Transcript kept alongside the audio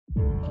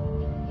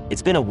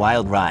It's been a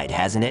wild ride,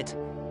 hasn't it?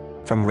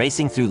 From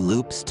racing through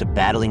loops to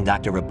battling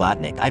Dr.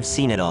 Robotnik, I've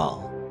seen it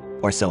all.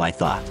 Or so I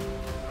thought.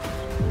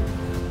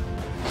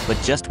 But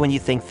just when you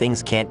think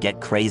things can't get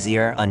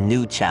crazier, a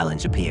new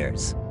challenge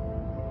appears.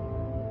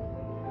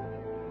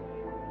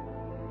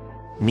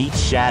 Meet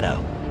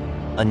Shadow,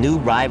 a new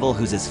rival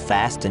who's as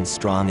fast and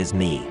strong as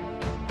me.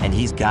 And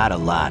he's got a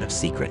lot of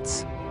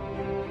secrets.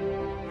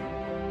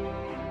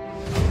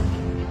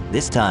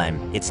 This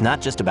time, it's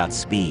not just about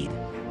speed,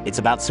 it's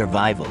about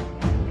survival,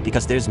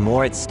 because there's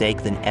more at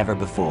stake than ever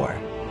before.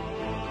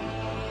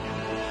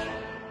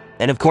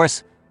 And of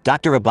course,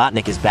 Dr.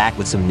 Robotnik is back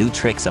with some new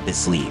tricks up his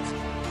sleeve.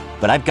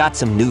 But I've got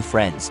some new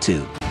friends,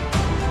 too.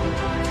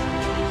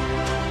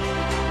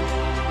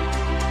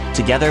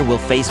 Together, we'll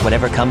face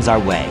whatever comes our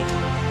way,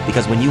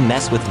 because when you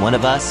mess with one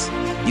of us,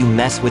 you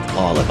mess with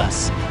all of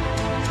us.